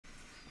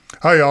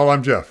Hi, y'all.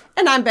 I'm Jeff.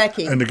 And I'm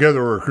Becky. And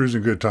together we're a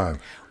cruising good time.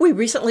 We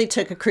recently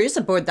took a cruise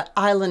aboard the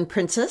Island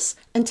Princess,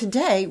 and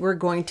today we're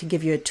going to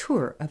give you a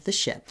tour of the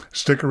ship.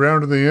 Stick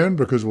around to the end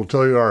because we'll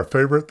tell you our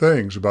favorite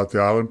things about the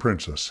Island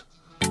Princess.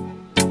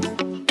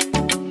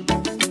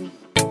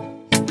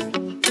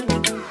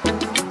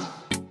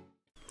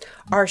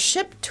 Our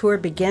ship tour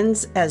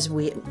begins as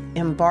we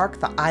embark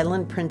the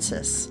Island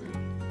Princess.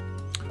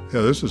 Yeah,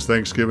 this is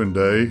Thanksgiving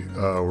Day.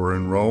 We're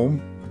in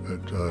Rome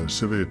at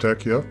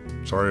Civiatecchia.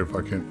 Sorry if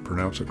I can't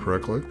pronounce it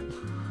correctly.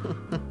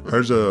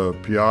 There's a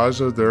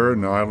Piazza there in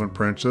the Island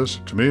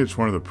Princess. To me, it's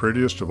one of the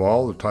prettiest of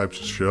all the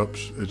types of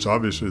ships. It's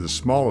obviously the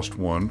smallest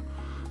one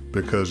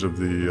because of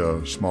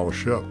the smallest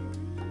ship.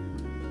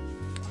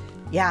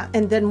 Yeah,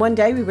 and then one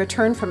day we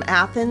return from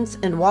Athens,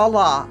 and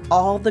voila,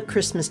 all the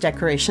Christmas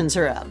decorations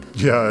are up.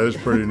 Yeah, it's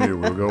pretty neat.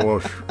 We'll go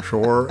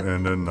ashore,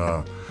 and then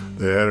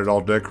they had it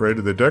all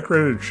decorated. They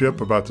decorated the ship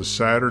about the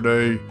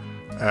Saturday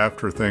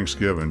after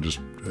Thanksgiving, just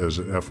as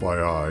an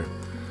FYI.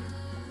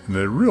 And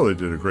they really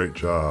did a great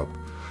job.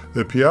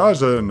 The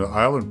Piazza in the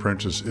Island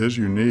Princess is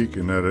unique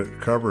in that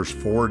it covers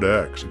 4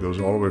 decks. It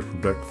goes all the way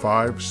from deck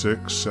 5,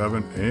 6,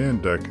 7,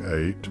 and deck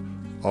 8.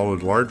 All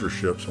the larger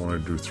ships only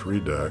do 3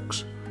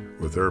 decks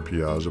with their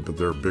Piazza, but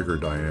they're bigger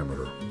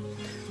diameter.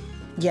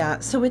 Yeah,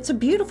 so it's a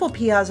beautiful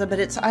Piazza,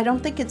 but I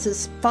don't think it's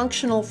as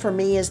functional for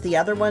me as the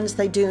other ones.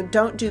 They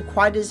don't do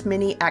quite as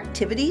many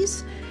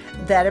activities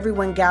that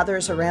everyone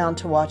gathers around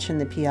to watch in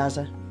the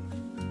Piazza.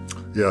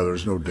 Yeah,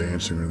 there's no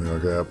dancing or anything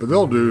like that, but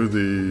they'll do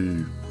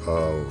the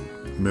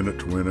minute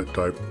to win it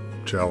type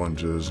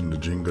challenges and the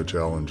Jenga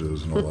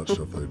challenges and all that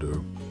stuff they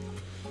do.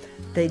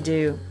 They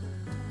do.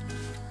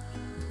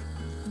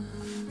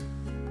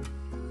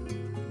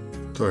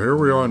 So here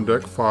we are on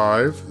deck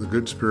 5. The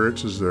Good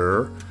Spirits is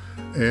there.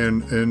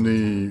 And in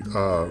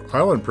the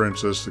Island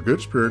Princess, the Good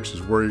Spirits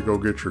is where you go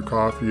get your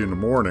coffee in the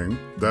morning.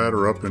 That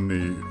or up in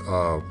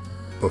the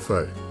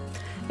buffet.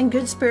 And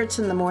Good Spirits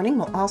in the morning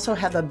will also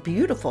have a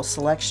beautiful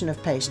selection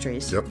of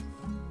pastries. Yep.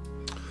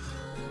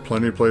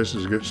 Plenty of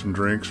places to get some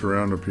drinks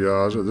around the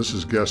Piazza. This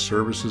is Guest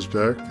Services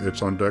deck.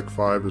 It's on deck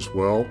 5 as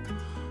well.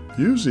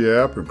 Use the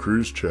app and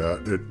cruise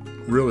chat. It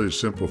really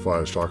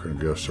simplifies talking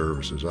to guest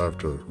services. I have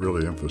to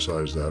really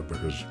emphasize that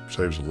because it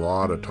saves a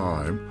lot of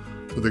time.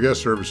 But the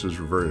guest services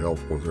were very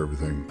helpful with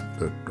everything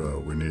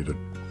that we needed.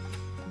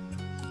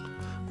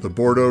 The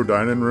Bordeaux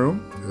dining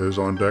room is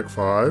on deck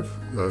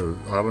 5. The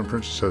Island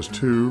Princess has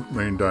 2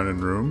 main dining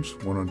rooms,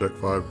 one on deck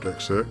 5,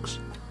 deck 6,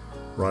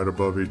 right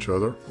above each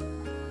other.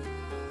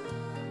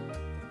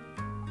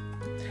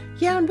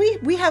 Yeah, and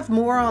we have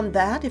more on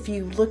that if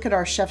you look at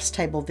our Chef's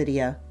Table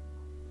video.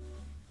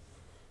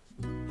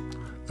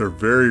 They're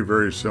very,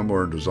 very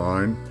similar in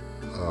design,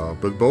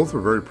 but both are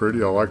very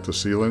pretty. I like the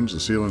ceilings. The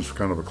ceilings are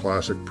kind of a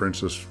classic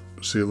princess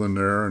ceiling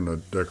there and the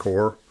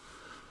decor.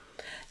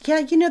 Yeah,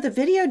 you know, the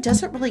video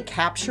doesn't really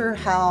capture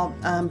how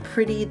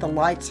pretty the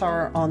lights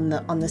are on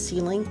the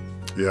ceiling.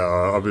 Yeah,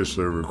 I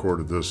obviously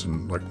recorded this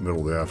in like the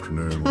middle of the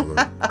afternoon while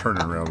they're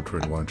turning around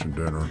between lunch and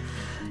dinner.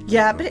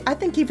 Yeah, but I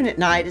think even at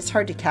night it's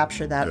hard to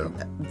capture that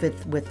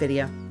with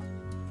video.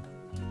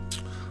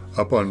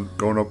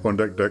 Going up on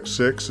deck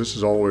 6, this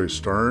is always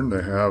stern.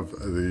 They have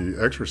the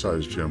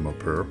exercise gym up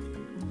here.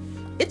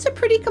 It's a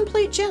pretty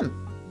complete gym.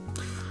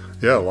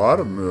 Yeah, a lot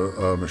of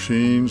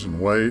machines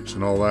and weights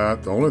and all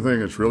that. The only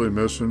thing that's really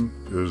missing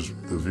is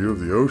the view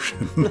of the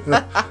ocean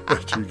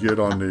that you get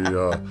on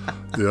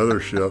the other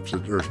ships.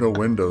 There's no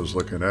windows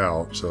looking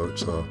out, so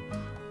it's the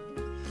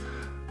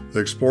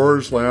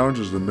Explorer's Lounge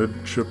is the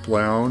midship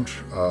lounge,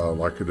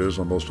 like it is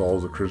on most all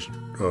of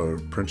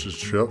the Princess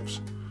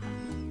ships.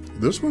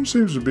 This one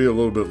seems to be a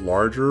little bit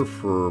larger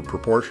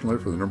proportionally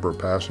for the number of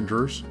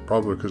passengers,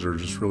 probably because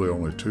there's just really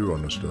only 2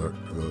 on this deck,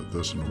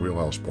 this and the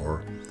wheelhouse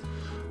bar.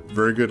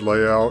 Very good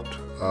layout.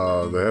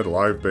 They had a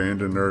live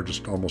band in there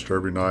just almost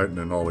every night, and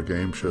then all the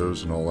game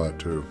shows and all that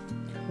too.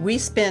 We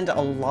spend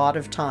a lot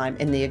of time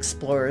in the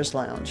Explorer's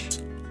Lounge.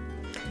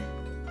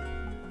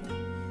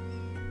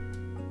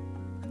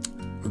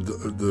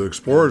 The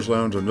Explorer's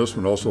Lounge on this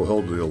one also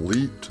held the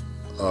elite,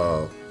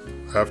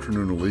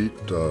 afternoon elite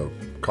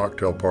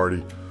cocktail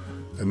party.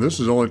 And this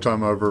is the only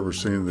time I've ever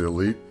seen the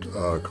elite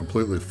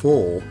completely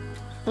full.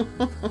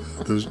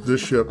 This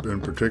ship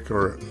in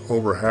particular,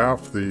 over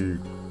half the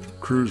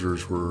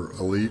cruisers were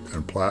elite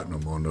and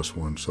platinum on this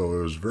one. So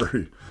it was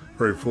very,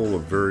 very full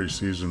of very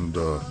seasoned,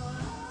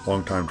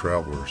 long-time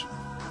travelers.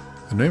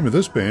 The name of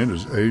this band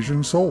is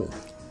Asian Soul.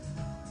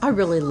 I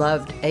really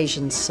loved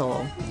Asian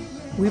Soul.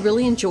 We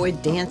really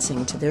enjoyed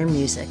dancing to their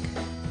music.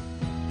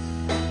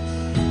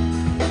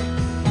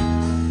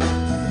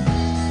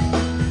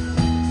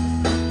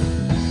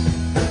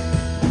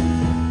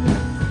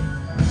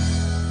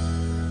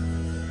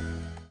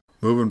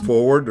 Moving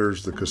forward,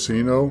 there's the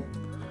casino.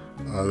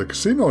 The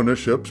casino in this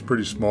ship's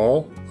pretty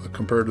small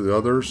compared to the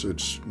others.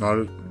 It's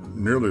not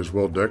nearly as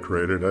well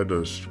decorated. It had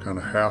this kind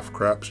of half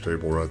craps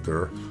table right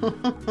there.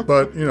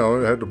 But, you know,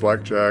 it had the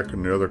blackjack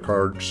and the other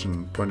cards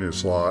and plenty of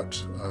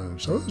slots.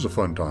 So it was a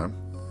fun time.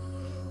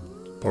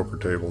 Poker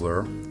table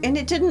there. And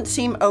it didn't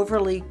seem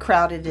overly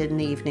crowded in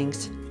the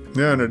evenings.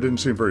 Yeah, and it didn't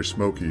seem very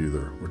smoky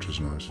either, which is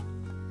nice.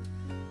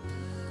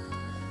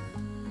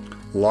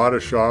 A lot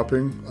of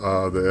shopping.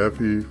 The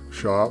Effie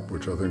shop,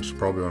 which I think is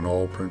probably on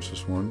all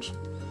Princess ones.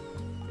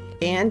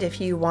 And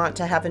if you want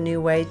to have a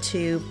new way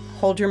to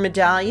hold your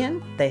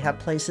medallion, they have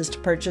places to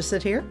purchase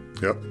it here.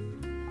 Yep.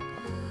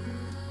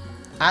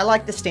 I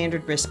like the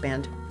standard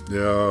wristband.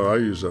 Yeah, I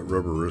use that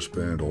rubber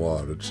wristband a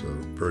lot. It's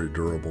very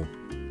durable.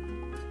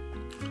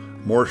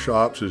 More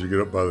shops as you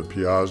get up by the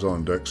Piazza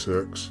on Deck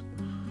 6.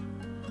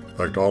 In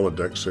fact, all of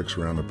Deck 6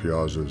 around the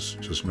Piazza is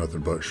just nothing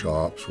but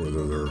shops,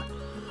 whether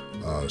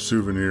they're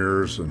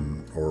souvenirs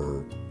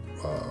or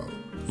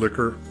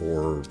liquor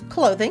or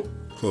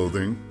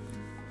Clothing.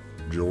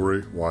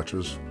 Jewelry,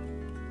 watches.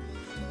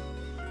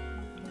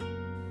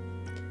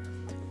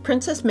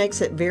 Princess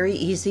makes it very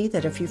easy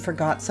that if you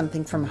forgot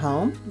something from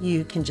home,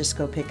 you can just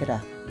go pick it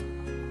up.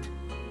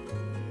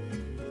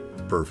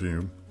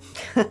 Perfume.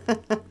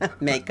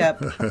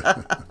 Makeup.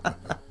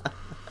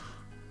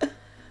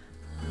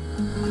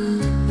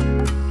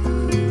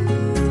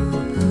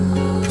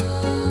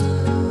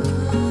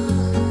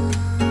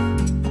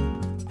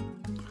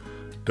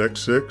 Deck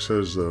 6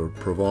 has the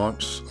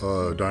Provence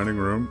dining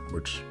room,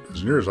 which,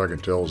 as near as I can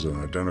tell, is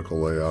an identical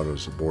layout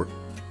as the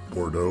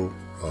Bordeaux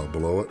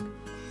below it.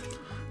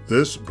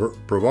 This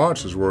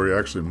Provence is where we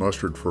actually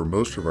mustered for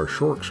most of our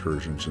shore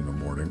excursions in the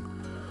morning.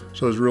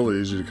 So it's really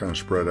easy to kind of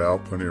spread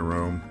out, plenty of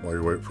room while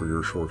you wait for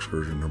your shore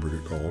excursion number to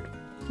get called.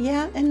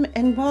 Yeah,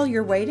 and while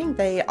you're waiting,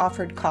 they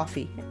offered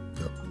coffee.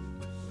 Yep.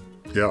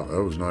 Yeah,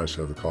 that was nice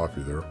to have the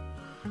coffee there.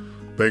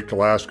 Baked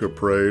Alaska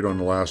Parade on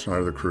the last night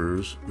of the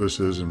cruise. This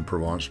is in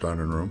Provence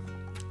dining room.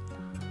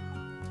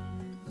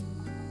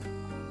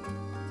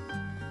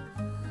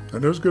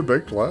 And it was good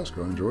baked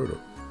Alaska. I enjoyed it.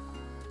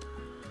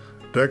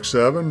 Deck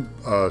 7,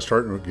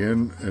 starting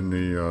again in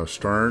the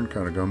stern,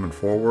 kind of coming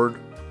forward.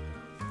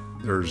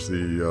 There's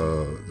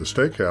the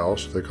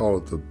steakhouse. They call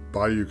it the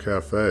Bayou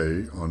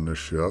Cafe on this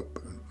ship,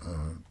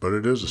 but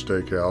it is a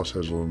steakhouse.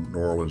 Has a little New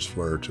Orleans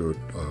flair to it,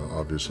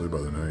 obviously by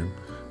the name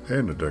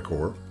and the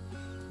decor.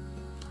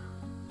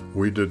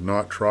 We did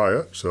not try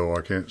it, so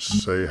I can't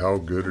say how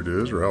good it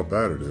is or how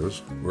bad it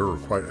is. We were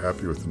quite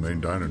happy with the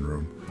main dining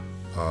room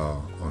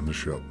on the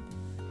ship.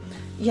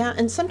 Yeah,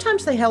 and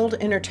sometimes they held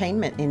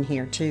entertainment in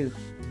here too.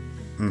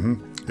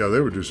 Yeah,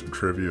 they would do some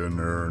trivia in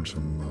there and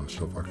some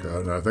stuff like that.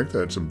 And I think they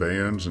had some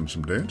bands and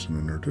some dancing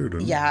in there too,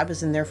 didn't they? Yeah, I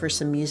was in there for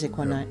some music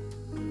one night.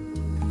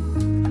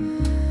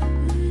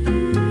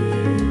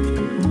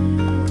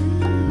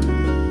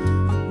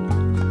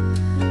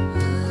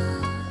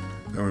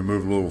 Then we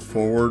move a little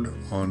forward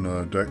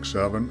on Deck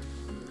 7.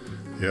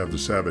 You have the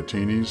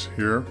Sabatini's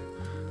here.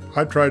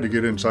 I tried to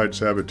get inside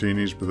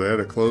Sabatini's, but they had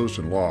it closed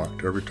and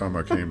locked every time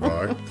I came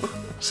by.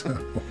 So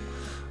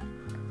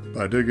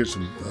I did get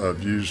some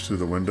views through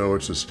the window.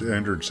 It's a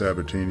standard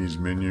Sabatini's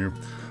menu.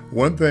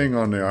 One thing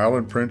on the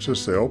Island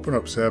Princess, they open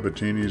up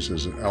Sabatini's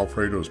as an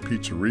Alfredo's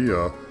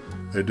Pizzeria.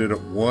 They did it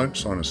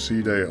once on a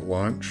sea day at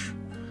lunch.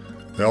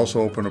 They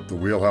also opened up the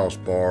Wheelhouse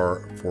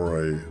Bar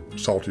for a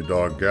Salty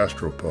Dog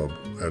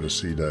Gastropub at a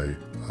sea day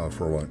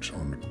for lunch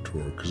on the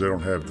tour, because they don't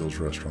have those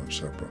restaurants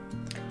separate.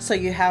 So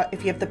you have,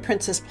 if you have the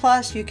Princess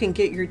Plus, you can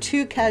get your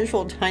 2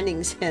 casual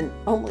dinings in,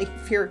 only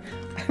if you're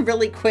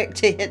really quick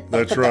to hit.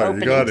 That's right.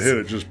 You got to hit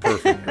it just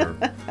perfect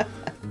there.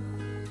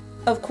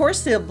 Of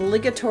course, the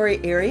obligatory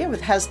area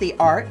has the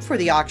art for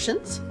the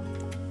auctions.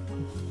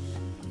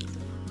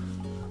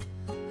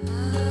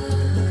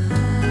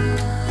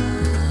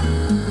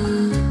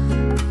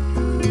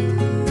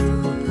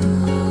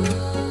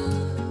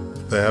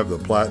 They have the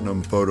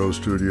Platinum Photo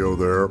Studio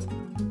there.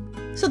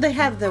 So they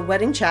have the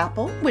wedding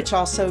chapel, which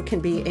also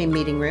can be a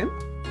meeting room.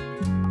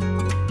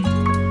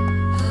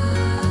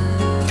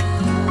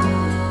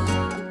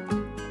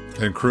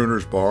 And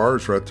Crooner's Bar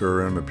is right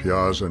there in the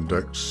Piazza and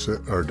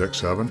Deck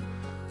 7.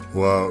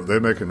 Well, they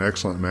make an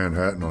excellent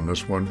Manhattan on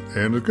this one.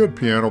 And a good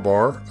piano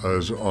bar,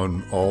 as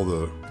on all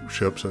the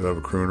ships that have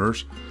a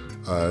Crooner's.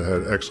 It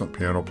had excellent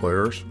piano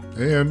players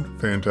and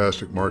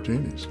fantastic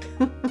martinis.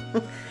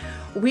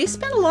 We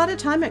spent a lot of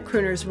time at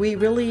Crooner's. We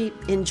really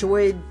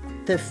enjoyed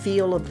the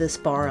feel of this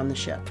bar on the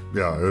ship.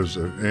 Yeah, it was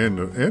and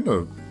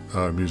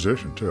a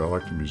musician too. I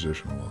like the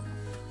musician a lot.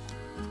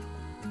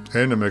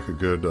 And to make a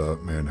good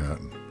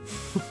Manhattan.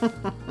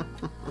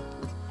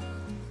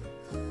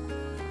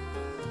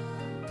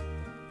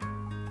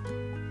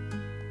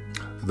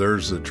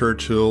 There's the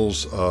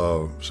Churchill's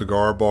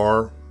cigar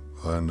bar,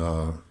 and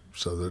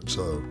so that's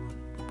a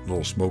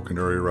little smoking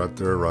area right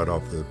there, right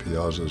off the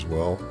Piazza as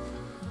well.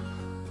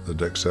 The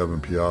Deck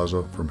 7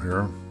 Piazza from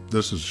here.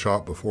 This is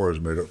shot before it was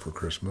made up for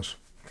Christmas.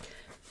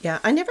 Yeah,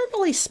 I never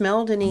really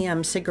smelled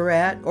any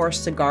cigarette or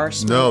cigar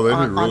smoke. No, they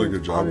did a really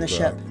good job on the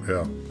ship.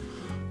 Yeah.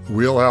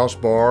 Wheelhouse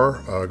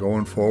Bar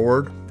going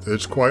forward.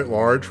 It's quite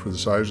large for the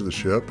size of the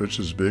ship. It's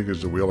as big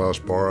as the Wheelhouse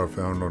Bar I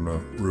found on the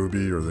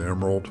Ruby or the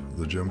Emerald,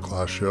 the gym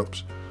class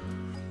ships.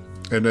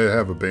 And they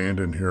have a band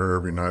in here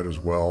every night as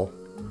well.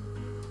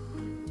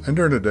 And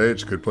during the day,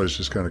 it's a good place to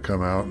just kind of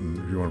come out, and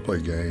if you want to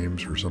play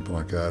games or something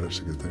like that, it's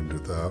a good thing to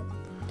do that.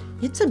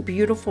 It's a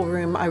beautiful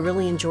room. I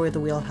really enjoy the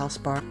Wheelhouse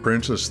Bar.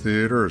 Princess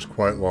Theater is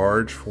quite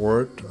large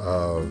for it.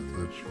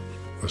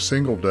 It's a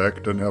single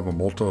deck, doesn't have a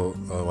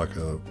like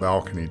a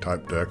balcony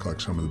type deck like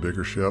some of the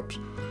bigger ships,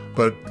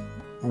 but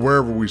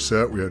wherever we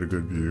sat, we had a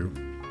good view.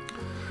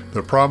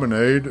 The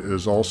promenade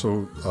is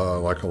also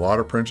like a lot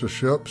of Princess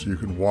ships. You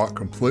can walk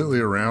completely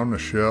around the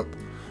ship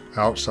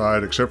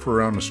outside, except for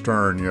around the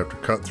stern. You have to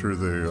cut through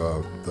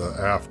the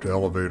aft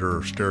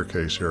elevator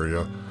staircase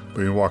area,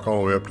 but you can walk all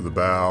the way up to the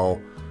bow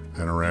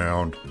and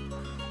around,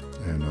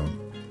 and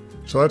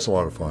so that's a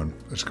lot of fun.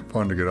 It's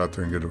fun to get out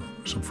there and get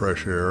some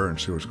fresh air and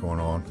see what's going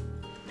on.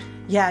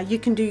 Yeah, you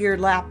can do your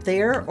lap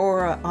there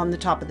or on the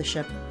top of the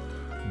ship.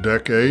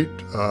 Deck 8,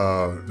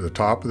 the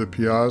top of the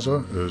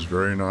Piazza is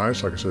very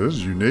nice. Like I said, this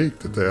is unique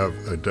that they have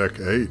a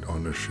Deck 8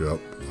 on this ship,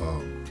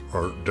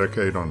 or Deck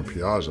 8 on the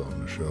Piazza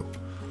on the ship.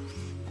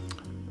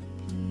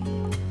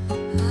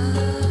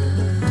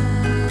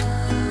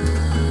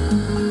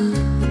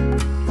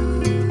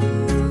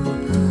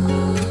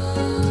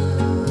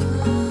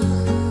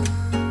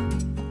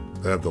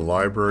 They have the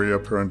library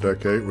up here on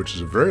Deck 8, which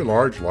is a very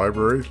large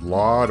library. A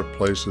lot of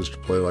places to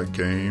play like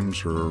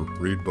games or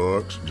read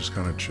books and just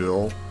kind of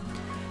chill.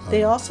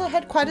 They also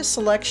had quite a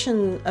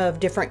selection of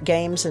different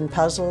games and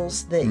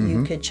puzzles that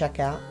you could check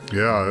out.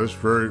 Yeah, it was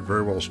very,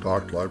 very well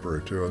stocked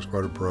library too. I was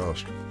quite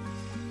impressed.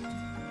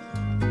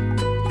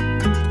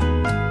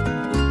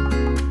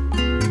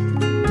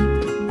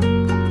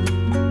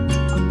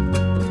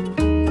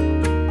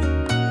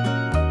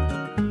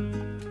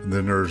 And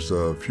then there's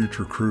the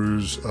Future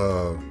Cruise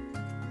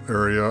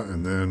area,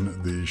 and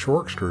then the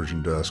shore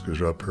excursion desk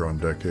is up here on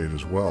Deck 8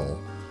 as well.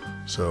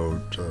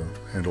 So to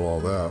handle all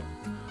that.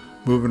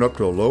 Moving up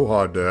to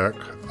Aloha Deck,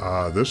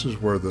 this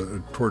is where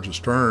towards the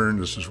stern,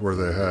 this is where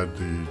they had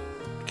the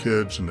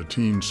kids and the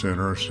teen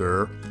centers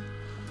there.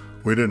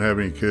 We didn't have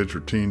any kids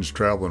or teens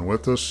traveling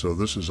with us, so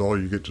this is all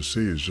you get to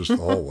see is just the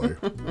hallway.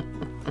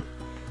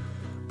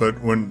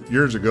 But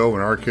years ago,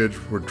 when our kids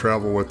would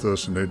travel with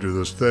us and they do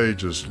this, they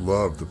just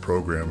loved the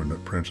programming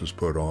that Princess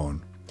put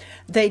on.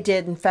 They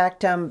did. In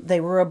fact,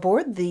 they were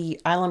aboard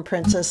the Island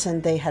Princess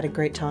and they had a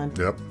great time.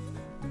 Yep.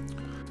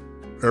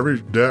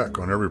 Every deck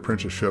on every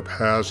Princess ship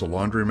has a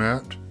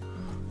laundromat,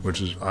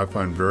 which is, I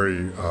find,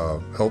 very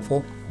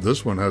helpful.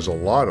 This one has a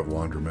lot of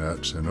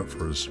laundromats in it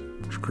for his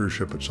cruise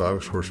ship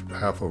itself. Of course,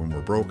 half of them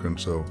were broken,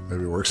 so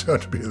maybe it works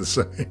out to be the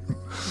same.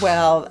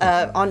 Well,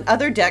 on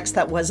other decks,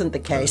 that wasn't the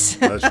case.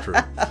 That's true.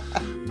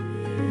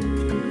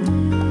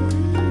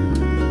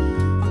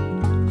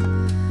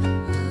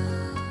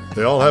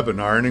 They all have an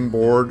ironing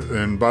board,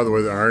 and by the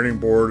way, the ironing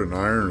board and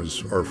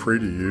irons are free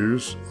to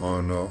use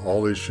on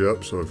all these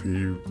ships. So if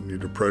you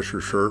need to press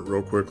your shirt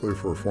real quickly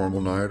for a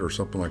formal night or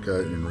something like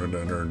that, you can run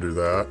down there and do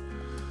that.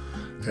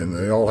 And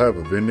they all have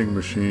a vending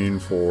machine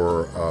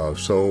for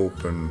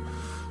soap and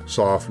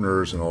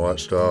softeners and all that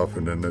stuff.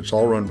 And then it's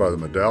all run by the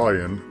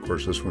medallion. Of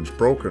course, this one's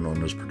broken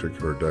on this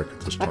particular deck at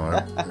this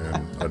time,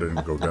 and I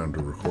didn't go down to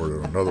record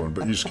it on another one.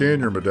 But you scan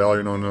your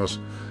medallion on this,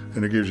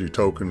 and it gives you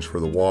tokens for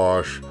the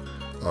wash,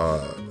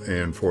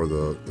 and for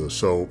the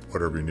soap,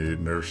 whatever you need.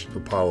 And there's a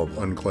pile of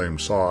unclaimed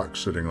socks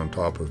sitting on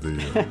top of the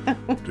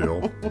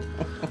deal.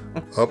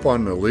 Up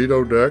on the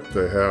Lido deck,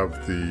 they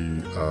have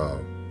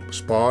the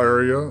spa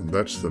area.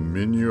 That's the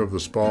menu of the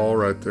spa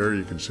right there.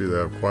 You can see they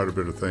have quite a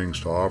bit of things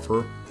to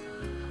offer.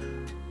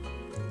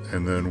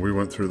 And then we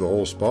went through the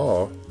whole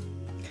spa.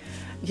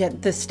 Yeah,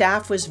 the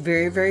staff was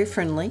very, very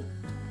friendly.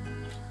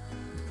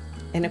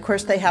 And of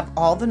course, they have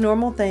all the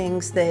normal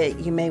things that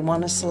you may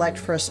want to select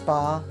for a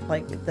spa,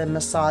 like the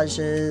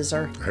massages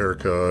or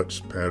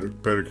haircuts,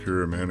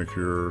 pedicure,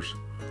 manicures.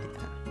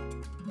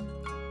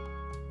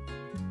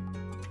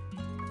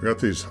 We got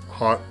these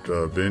hot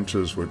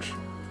benches, which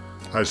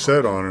I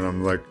sat on, and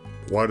I'm like,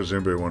 why does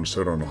anybody want to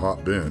sit on a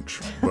hot bench?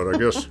 But I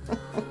guess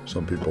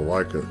some people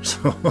like it.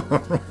 So.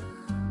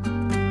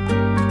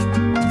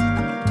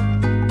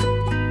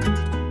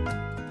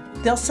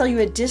 They'll sell you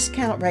a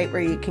discount rate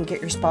where you can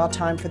get your spa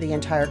time for the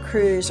entire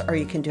cruise, or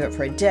you can do it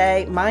for a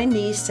day. My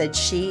niece said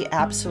she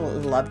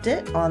absolutely loved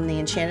it on the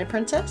Enchanted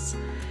Princess.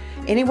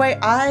 Anyway,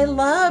 I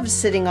love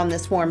sitting on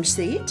this warm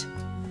seat.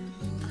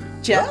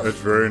 Jeff? Yeah, it's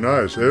very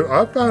nice.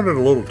 I found it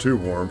a little too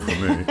warm for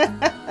me.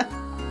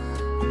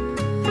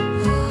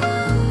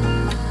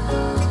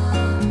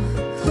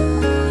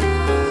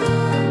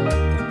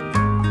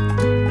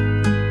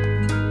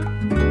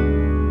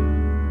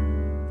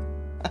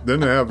 Then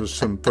they have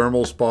some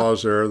thermal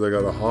spas there. They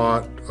got a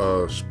hot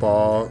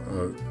spa,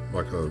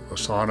 like a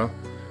sauna,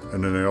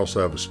 and then they also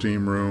have a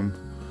steam room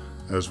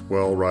as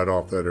well right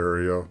off that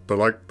area. But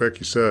like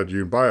Becky said,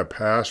 you can buy a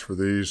pass for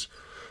these.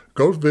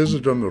 Go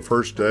visit them the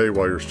first day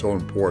while you're still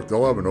in port.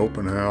 They'll have an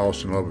open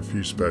house and they'll have a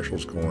few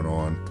specials going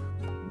on.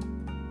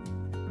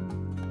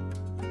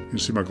 You can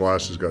see my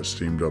glasses got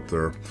steamed up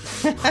there.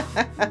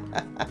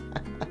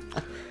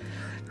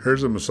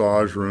 Here's a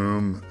massage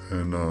room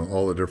and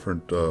all the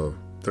different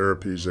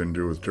therapies they can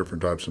do with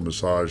different types of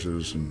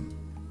massages and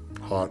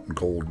hot and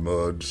cold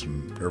muds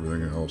and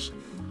everything else.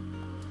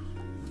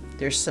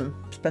 There's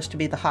supposed to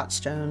be the hot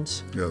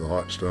stones. Yeah, the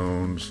hot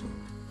stones.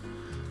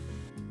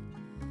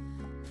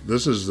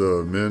 This is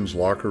the men's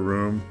locker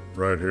room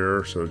right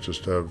here. So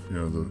just have, you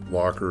know, the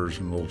lockers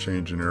and a little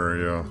changing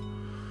area.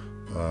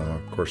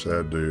 Of course, I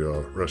had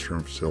the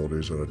restroom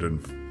facilities that I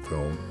didn't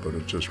film, but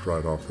it's just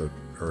right off that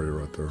area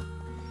right there.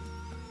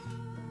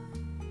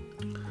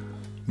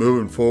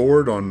 Moving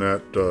forward on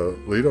that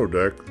Lido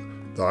deck,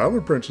 the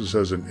Island Princess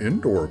has an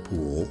indoor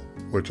pool,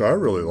 which I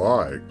really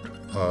liked,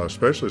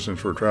 especially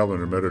since we're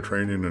traveling in the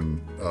Mediterranean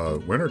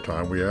in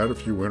wintertime. We had a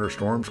few winter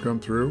storms come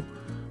through.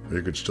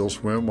 You could still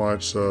swim while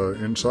it's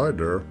inside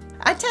there.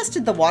 I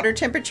tested the water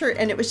temperature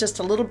and it was just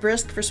a little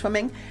brisk for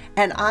swimming.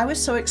 And I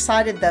was so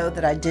excited though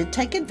that I did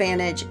take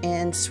advantage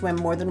and swim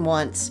more than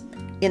once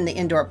in the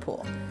indoor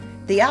pool.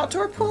 The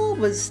outdoor pool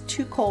was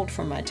too cold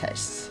for my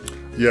tastes.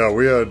 Yeah,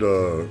 we had,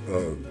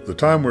 the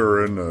time we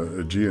were in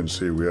the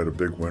GNC, we had a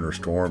big winter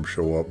storm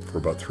show up for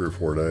about 3 or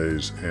 4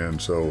 days.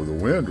 And so the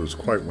wind was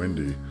quite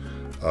windy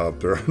up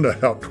there in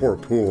the outdoor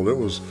pool. It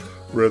was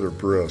rather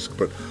brisk.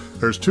 But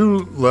there's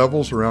 2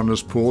 levels around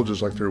this pool,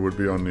 just like there would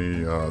be on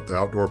the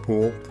outdoor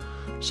pool.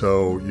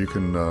 So you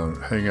can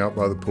hang out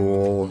by the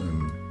pool,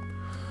 and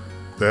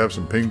they have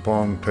some ping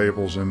pong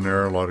tables in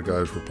there. A lot of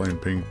guys were playing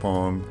ping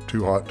pong,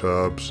 2 hot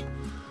tubs.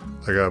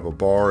 They have a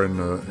bar in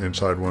the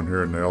inside one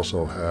here, and they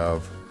also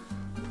have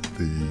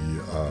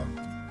the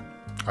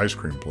ice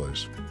cream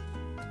place,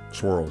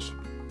 Swirls.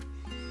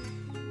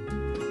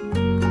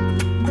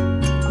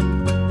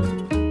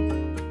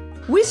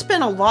 We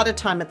spent a lot of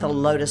time at the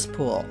Lotus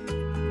Pool.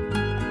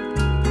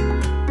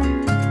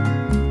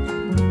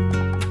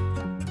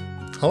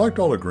 I liked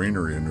all the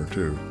greenery in there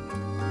too.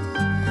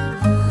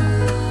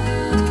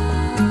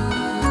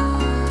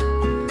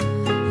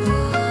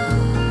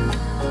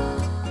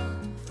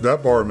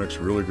 That bar makes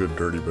really good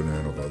dirty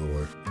banana, by the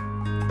way.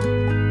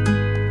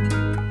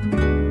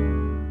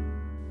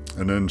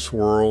 And then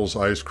Swirls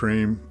ice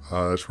cream,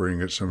 that's where you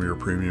can get some of your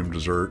premium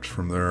desserts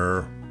from there.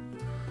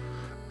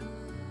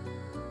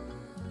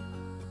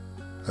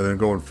 And then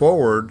going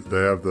forward,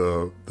 they have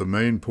the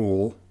main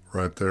pool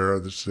right there.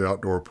 This is the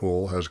outdoor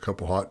pool, has a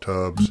couple hot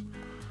tubs.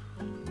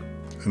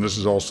 And this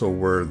is also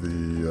where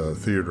the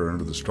Theater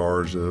Under the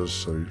Stars is,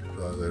 so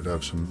they'd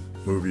have some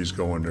movies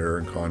going there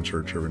and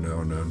concerts every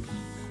now and then.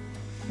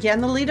 Yeah,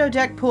 and the Lido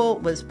Deck pool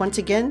was, once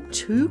again,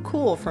 too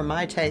cool for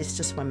my taste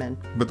to swim in.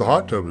 But the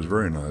hot tub is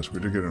very nice. We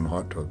did get in a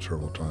hot tub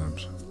several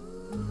times.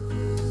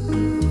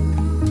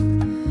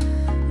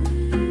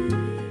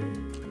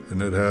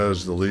 And it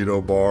has the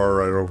Lido bar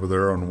right over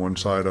there on one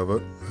side of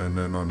it. And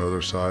then on the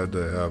other side,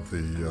 they have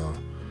the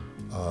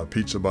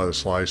Pizza by the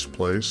Slice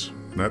place.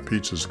 And that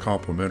pizza is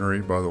complimentary,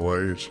 by the way.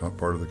 It's not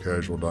part of the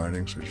casual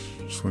dining, so you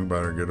just swing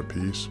by there and get a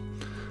piece.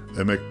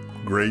 They make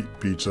great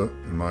pizza,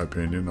 in my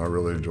opinion. I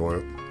really enjoy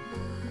it.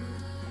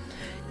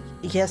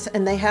 Yes,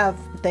 and they have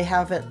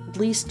at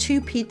least 2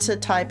 pizza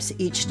types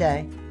each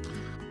day.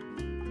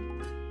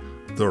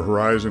 The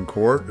Horizon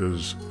Court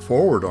is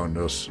forward on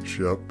this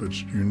ship.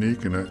 It's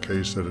unique in that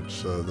case that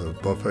it's the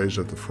buffets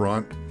at the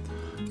front.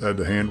 They had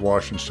the hand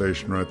washing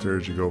station right there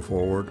as you go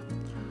forward.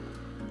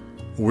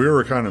 We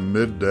were kind of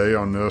midday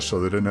on this, so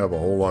they didn't have a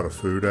whole lot of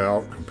food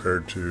out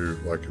compared to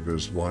like if it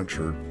was lunch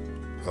or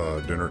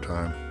dinner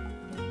time.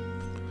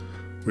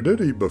 We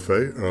did eat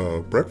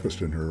buffet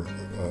breakfast in here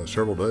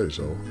several days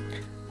though.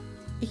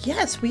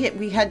 Yes,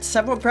 we had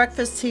several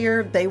breakfasts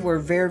here. They were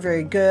very,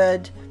 very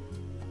good.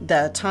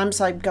 The times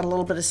I got a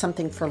little bit of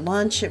something for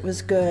lunch, it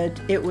was good.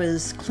 It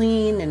was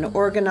clean and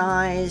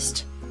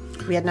organized.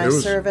 We had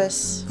nice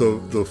service.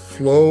 The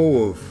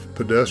flow of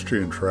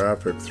pedestrian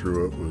traffic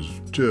through it was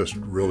just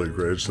really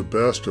great. It's the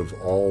best of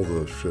all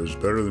the shows.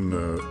 Better than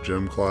the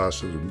gym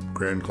classes, and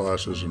grand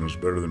classes, and it's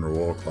better than the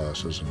royal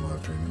classes in my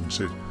opinion.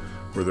 See,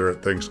 we're there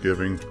at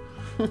Thanksgiving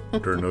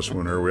during this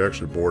one here. We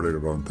actually boarded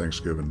it on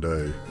Thanksgiving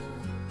Day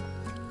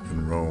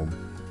in Rome.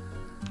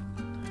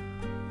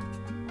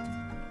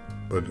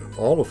 But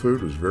all the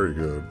food was very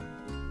good.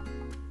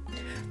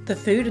 The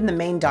food in the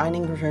main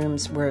dining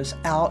rooms was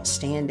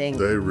outstanding.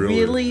 They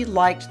really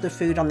liked the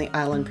food on the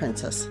Island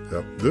Princess.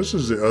 Yep. This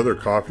is the other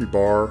coffee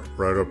bar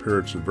right up here.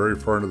 It's the very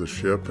front of the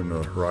ship in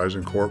the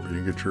Horizon Court, but you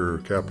can get your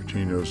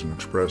cappuccinos and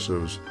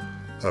espressos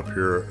up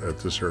here at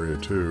this area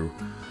too.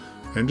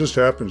 And just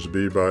happens to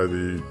be by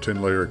the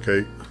 10-layer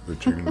cake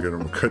that you can get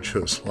them to cut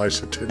you a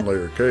slice of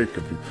 10-layer cake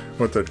if you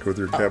want that to go with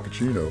your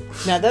cappuccino.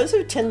 Now those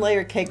are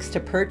 10-layer cakes to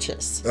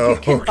purchase. Oh,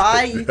 you can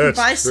okay.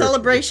 buy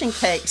celebration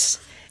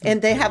cakes,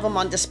 and they have them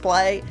on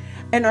display.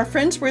 And our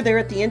friends were there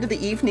at the end of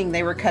the evening.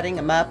 They were cutting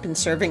them up and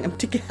serving them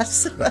to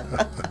guests.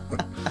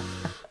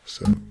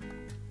 So,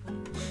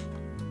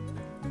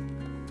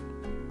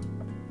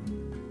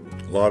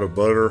 a lot of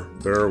butter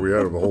there. We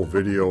had a whole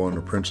video on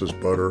the Princess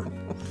Butter.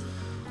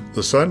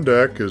 The sun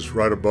deck is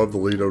right above the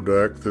Lido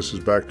deck. This is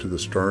back to the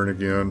stern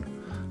again.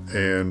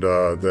 And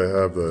they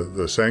have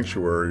the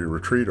sanctuary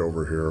retreat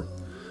over here.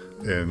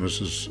 And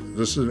this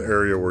is an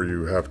area where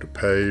you have to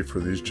pay for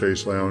these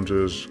chase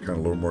lounges, kind of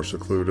a little more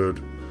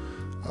secluded.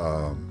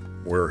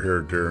 We're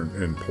here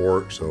in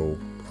port, so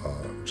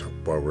that's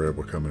why we're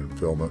able to come in and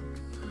film it.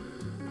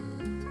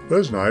 But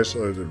it's nice.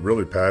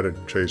 Really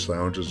padded chase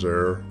lounges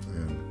there,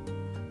 and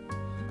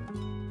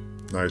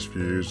nice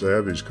views. They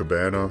have these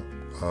cabana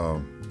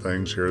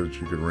things here that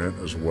you can rent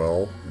as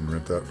well, and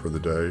rent that for the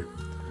day.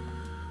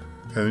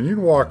 And then you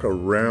can walk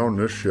around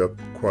this ship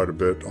quite a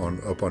bit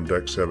up on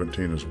deck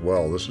 17 as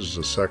well. This is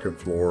the second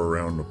floor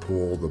around the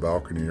pool, the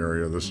balcony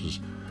area. This is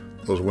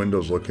those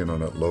windows looking on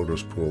that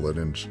Lotus Pool, that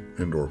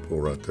indoor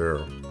pool right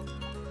there.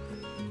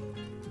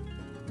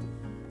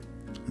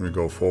 And we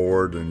go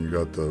forward, and you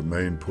got the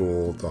main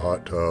pool, the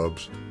hot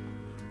tubs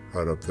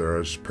right up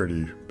there. It's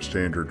pretty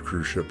standard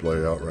cruise ship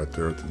layout right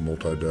there at the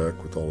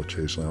multi-deck with all the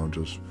chase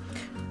lounges.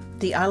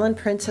 The Island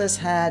Princess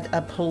had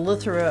a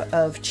plethora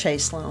of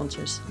chase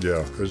lounges.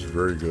 Yeah, it's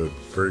very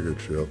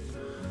good ship.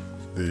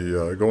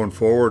 The going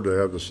forward, they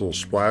have this little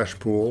splash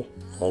pool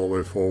all the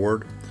way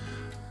forward.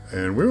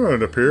 And we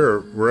went up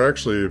here. We're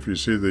actually, if you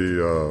see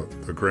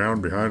the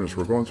ground behind us,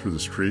 we're going through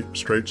the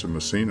Straits of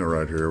Messina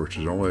right here, which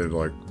is only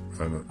like,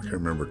 I can't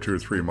remember, 2 or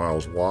 3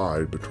 miles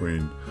wide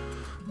between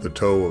the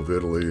toe of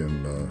Italy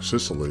and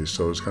Sicily.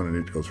 So it's kind of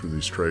neat to go through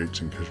these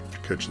straits and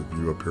catch the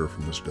view up here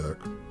from this deck.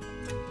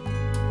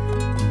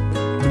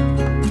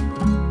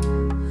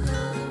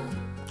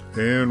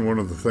 And one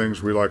of the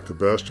things we like the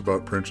best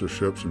about Princess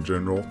ships in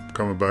general,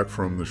 coming back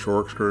from the shore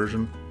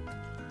excursion,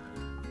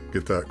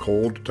 get that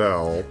cold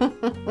towel,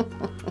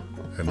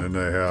 and then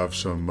they have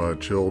some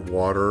chilled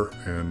water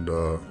and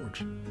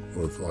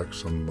with like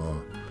some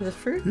the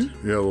fruit.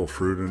 Yeah, a little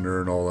fruit in there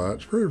and all that.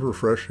 It's very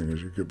refreshing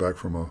as you get back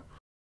from a.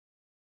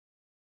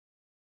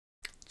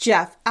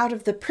 Jeff, out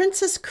of the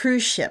Princess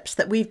cruise ships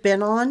that we've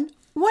been on,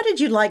 what did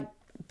you like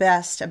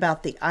best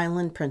about the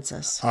Island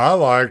Princess? I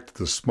liked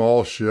the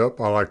small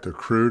ship. I liked the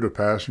crew to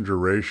passenger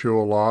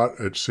ratio a lot.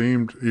 It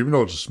seemed, even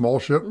though it's a small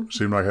ship, it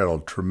seemed like it had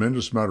a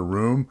tremendous amount of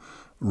room,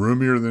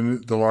 roomier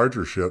than the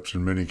larger ships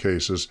in many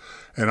cases.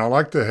 And I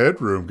liked the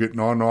headroom,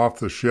 getting on and off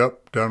the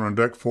ship down on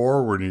deck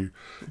 4. When you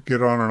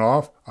get on and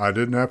off, I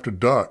didn't have to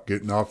duck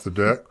getting off the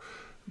deck.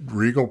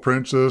 Regal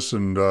Princess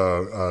and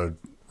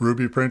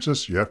Ruby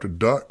Princess, you have to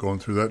duck going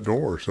through that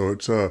door. So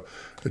it's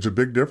a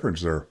big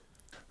difference there.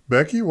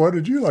 Becky, what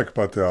did you like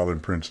about the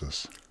Island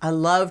Princess? I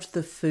loved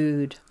the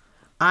food.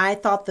 I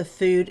thought the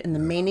food in the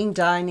main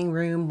dining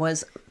room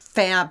was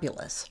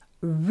fabulous.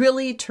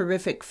 Really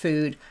terrific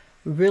food.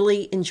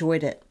 Really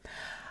enjoyed it.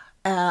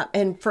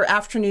 And for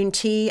afternoon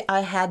tea,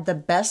 I had the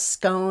best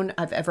scone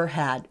I've ever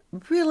had.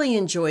 Really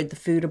enjoyed the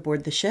food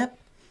aboard the ship.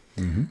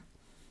 Mm-hmm.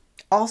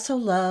 Also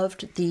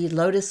loved the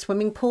Lotus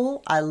swimming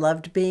pool. I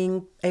loved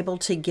being able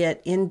to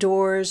get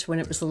indoors when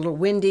it was a little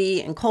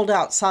windy and cold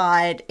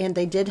outside, and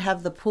they did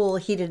have the pool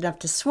heated enough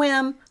to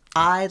swim.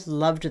 I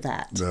loved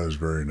that. That was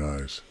very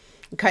nice.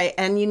 Okay,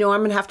 and you know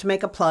I'm going to have to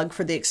make a plug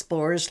for the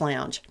Explorers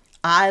Lounge.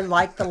 I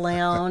like the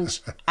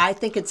lounge. I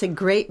think it's a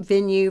great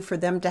venue for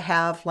them to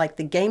have like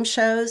the game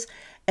shows,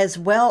 as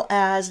well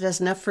as there's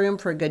enough room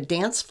for a good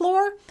dance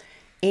floor.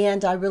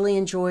 And I really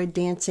enjoyed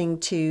dancing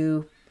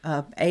to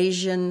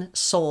Asian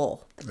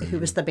Soul, who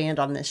was the band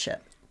on this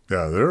ship.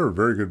 Yeah, they're a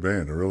very good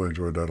band. I really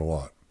enjoyed that a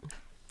lot.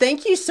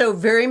 Thank you so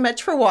very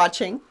much for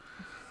watching.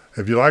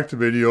 If you liked the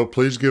video,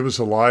 please give us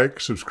a like,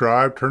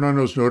 subscribe, turn on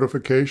those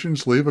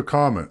notifications, leave a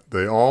comment.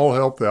 They all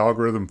help the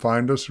algorithm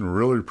find us, and we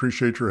really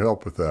appreciate your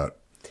help with that.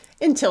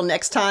 Until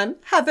next time,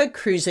 have a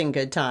cruising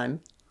good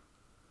time.